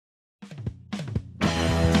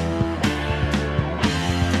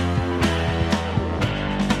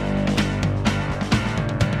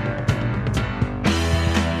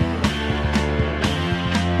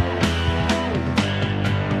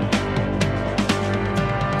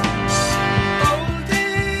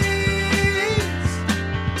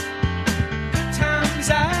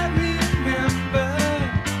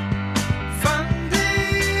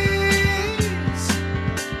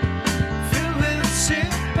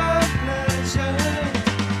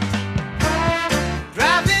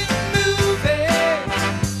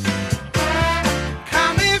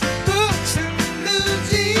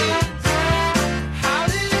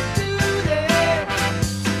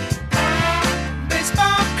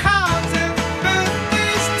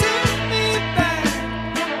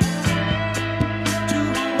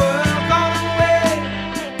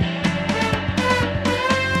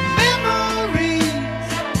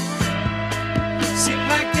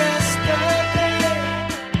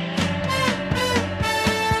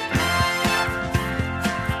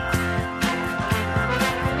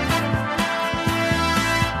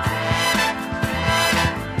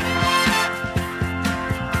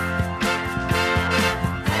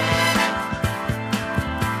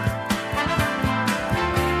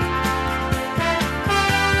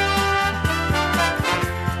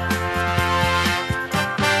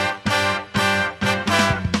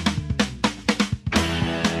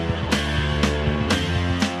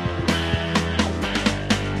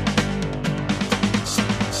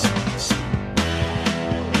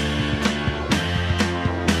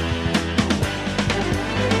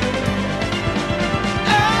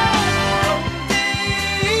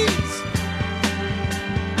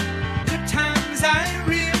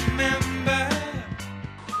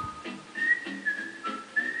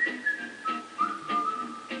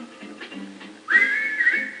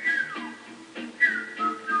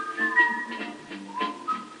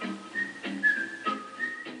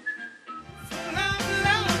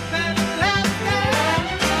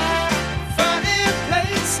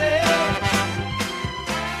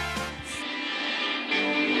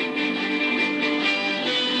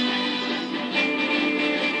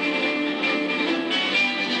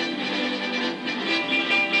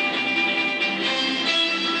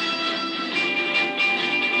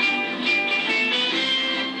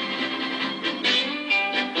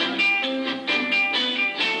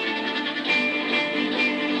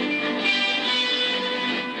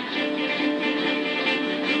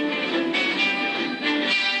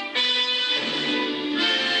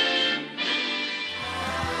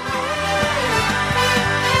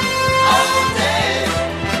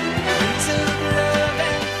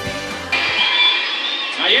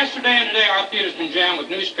Our theater's been jammed with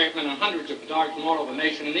newspapermen and hundreds of dogs from all over the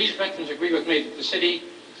nation, and these veterans agree with me that the city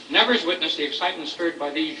never has witnessed the excitement stirred by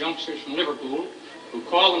these youngsters from Liverpool who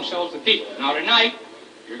call themselves the people. Now, tonight,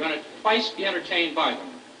 you're going to twice be entertained by them.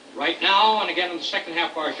 Right now, and again in the second half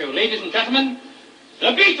of our show. Ladies and gentlemen, the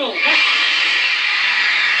Beatles!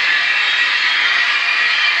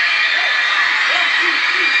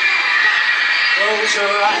 Close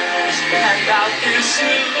your eyes, stand out this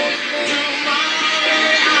soon. Tomorrow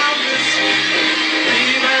I'll miss you.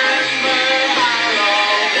 Remember, I'll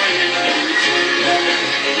always miss you.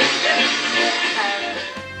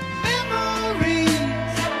 Memories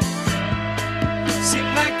seem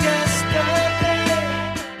like yesterday.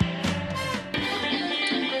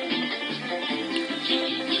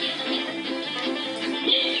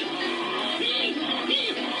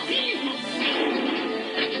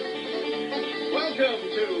 Welcome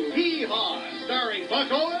to Hee-Haw, starring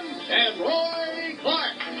Buck Owens and Roy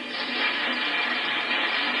Clark.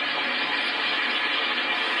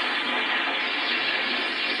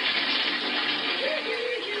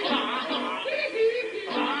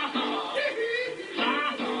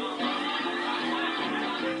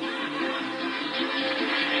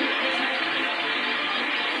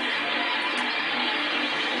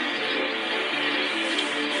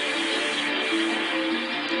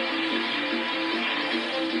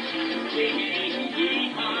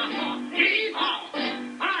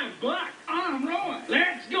 I'm Buck. I'm Roy.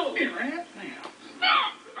 Let's go. Get right now.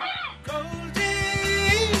 Cold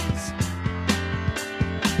days,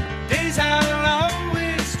 days I'll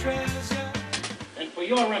always treasure. And for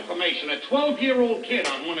your information, a 12-year-old kid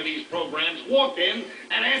on one of these programs walked in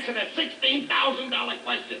and answered a $16,000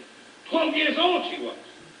 question. 12 years old she was.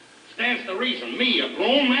 Stands to reason, me, a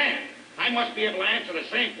grown man, I must be able to answer the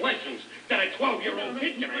same questions that a 12-year-old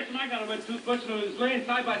kid can answer. I got a red toothbrush and it was laying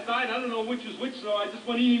side by side. I don't know which is which, so I just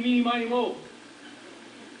went eeny, meeny, miny, moe.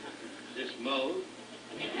 This Mo?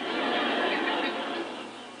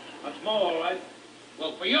 That's Mo, all right.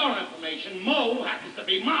 Well, for your information, Mo happens to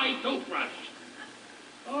be my toothbrush.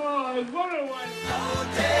 Oh, I wonder why. Cold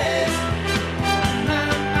days, my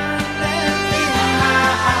mind and me, my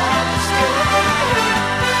heart scared.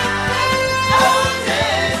 Cold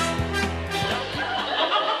days.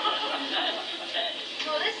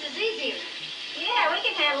 Well, this is easier. Yeah, we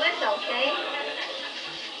can handle this, okay?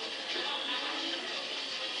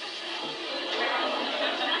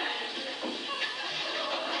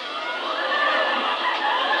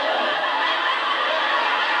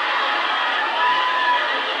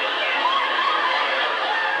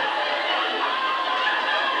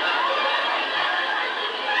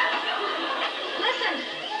 Listen,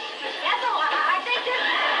 Ethel, I think this...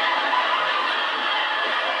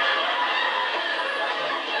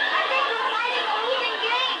 I think we're fighting a losing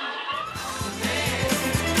game.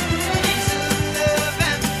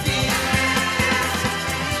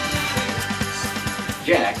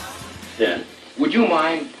 Jack, Yeah. would you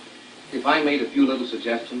mind if I made a few little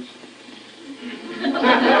suggestions?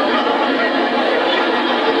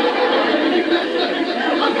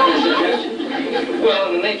 Well,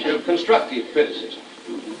 in the nature of constructive criticism.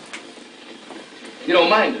 You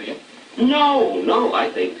don't mind, do you? No,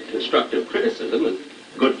 I think constructive criticism is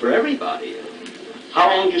good for everybody. How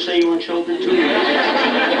long did you say you were in show business? 2 years.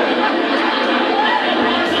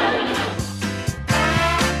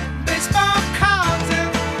 Baseball cards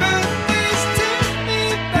and birthdays take me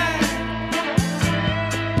back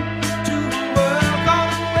to the world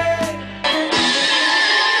gone away.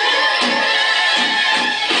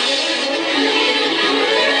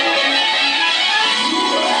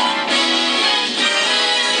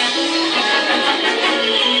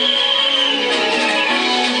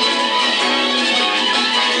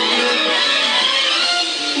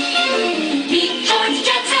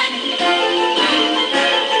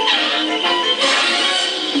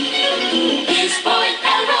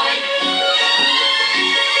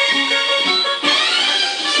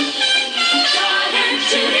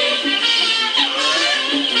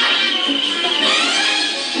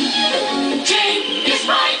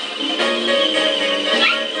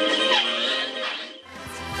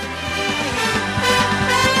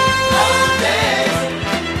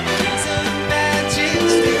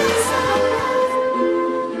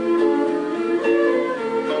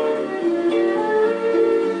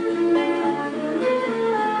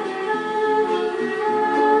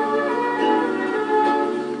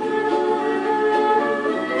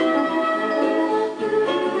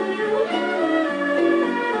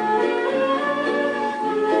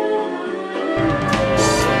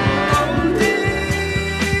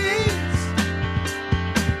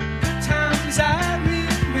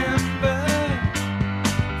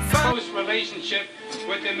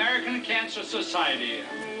 society.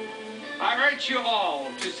 I urge you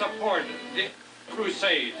all to support the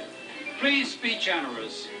crusade. Please be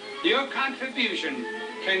generous. Your contribution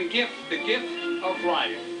can gift the gift of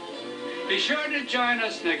life. Be sure to join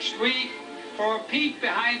us next week for a peek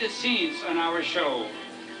behind the scenes on our show,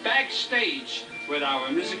 Backstage with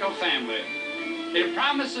Our Musical Family. It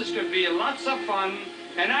promises to be lots of fun,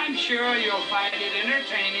 and I'm sure you'll find it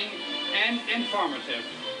entertaining and informative.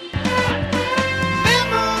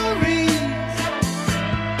 Memories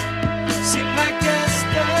seem like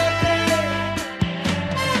yesterday.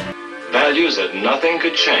 Values that nothing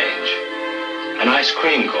could change. An ice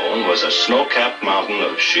cream cone was a snow-capped mountain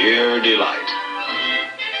of sheer delight.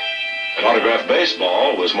 An autographed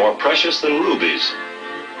baseball was more precious than rubies.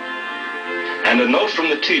 And a note from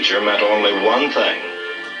the teacher meant only one thing: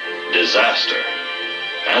 disaster.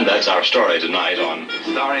 And that's our story tonight on...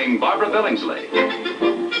 Starring Barbara Billingsley,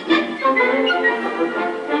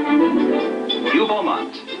 Hugh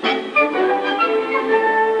Beaumont,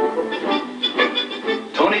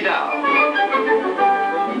 Tony Dow,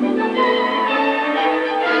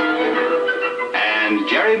 and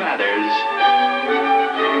Jerry Mathers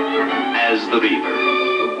as the Beaver.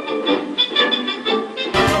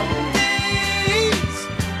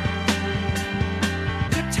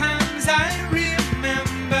 Good times I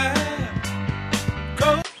remember.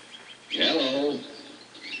 Hello,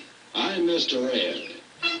 I'm Mr. Ed.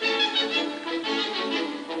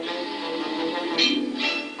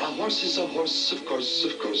 A horse is a horse, of course,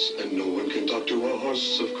 and no one can talk to a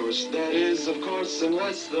horse, of course. That is, of course,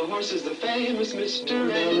 unless the horse is the famous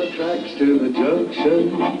Mr. Ed. On the tracks to the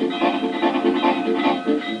junction.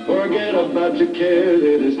 Forget about your cares,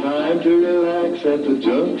 it is time to relax at the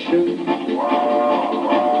junction.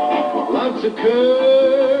 Lots of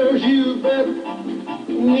curves, you bet,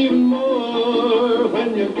 even more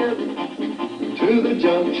when you get to the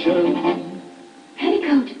junction.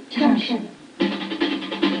 Petticoat Junction.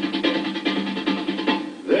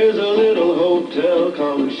 There's a little hotel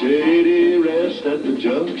called the Shady Rest at the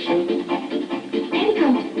junction.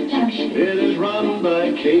 Petticoat Junction. It is run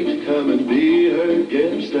by Kate, come and be her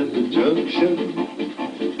guest at the junction.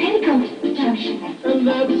 Petticoat Junction. And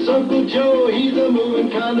that's Uncle Joe, he's a moving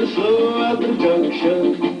kind of slow at the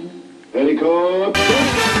junction. Petticoat Junction.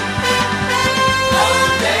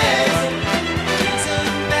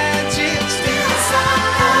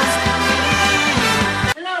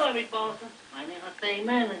 Hello, everybody. My name is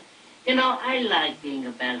Damon. You know, I like being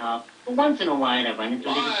a bellhop, but once in a while I run into a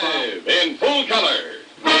little problem. Live in full color.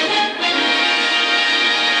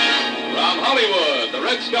 From Hollywood, The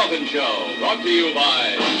Red Skelton Show, brought to you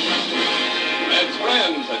by Red's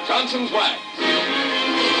friends at Johnson's Wax,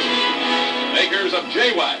 makers of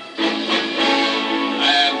J-Wax,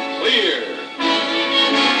 and Clear.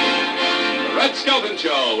 The Red Skelton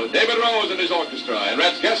Show with David Rose and his orchestra, and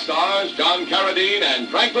Red's guest stars John Carradine and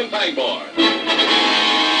Franklin Pangborn.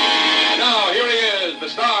 And now, here he is, the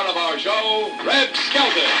star of our show, Red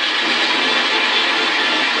Skelton.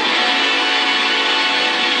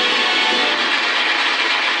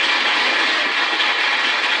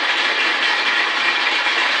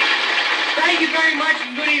 Thank you very much,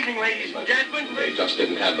 and good evening, ladies and gentlemen. They just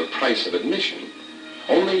didn't have the price of admission,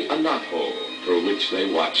 only a knothole through which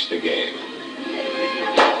they watched the game.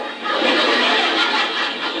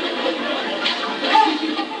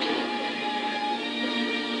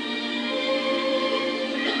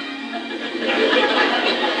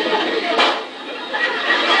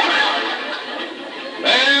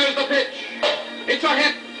 There's the pitch. It's a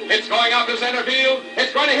hit. It's going out to center field.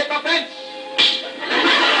 It's going to hit the fence.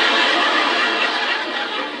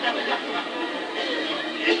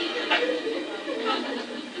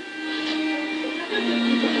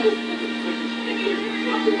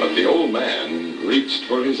 But the old man reached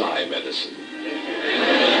for his eye medicine.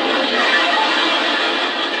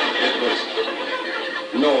 It was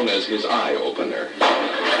known as his eye opener.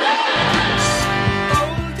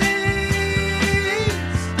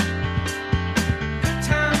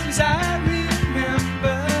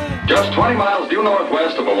 Just 20 miles due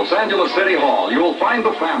northwest of the Los Angeles City Hall, you'll find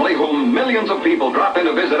the family whom millions of people drop in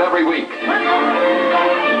to visit every week.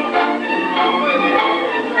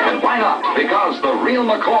 And why not? Because the real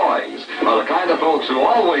McCoys are the kind of folks who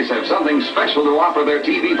always have something special to offer their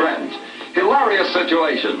TV friends. Hilarious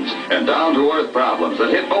situations and down-to-earth problems that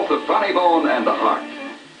hit both the funny bone and the heart.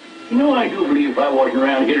 You know, I do believe if I wasn't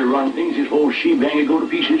around here to run things, this whole shebang would go to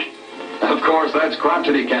pieces. Of course, that's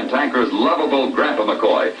crotchety Cantanker's lovable Grandpa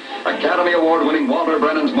McCoy, Academy Award-winning Walter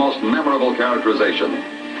Brennan's most memorable characterization.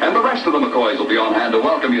 And the rest of the McCoys will be on hand to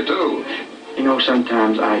welcome you, too. You know,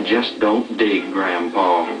 sometimes I just don't dig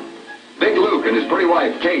Grandpa. Big Luke and his pretty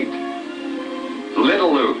wife, Kate.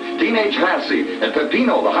 Little Lou, Teenage Lassie, and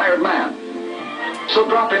Peppino, the hired man. So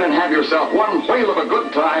drop in and have yourself one whale of a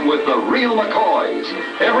good time with the real McCoys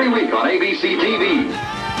every week on ABC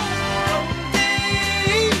TV.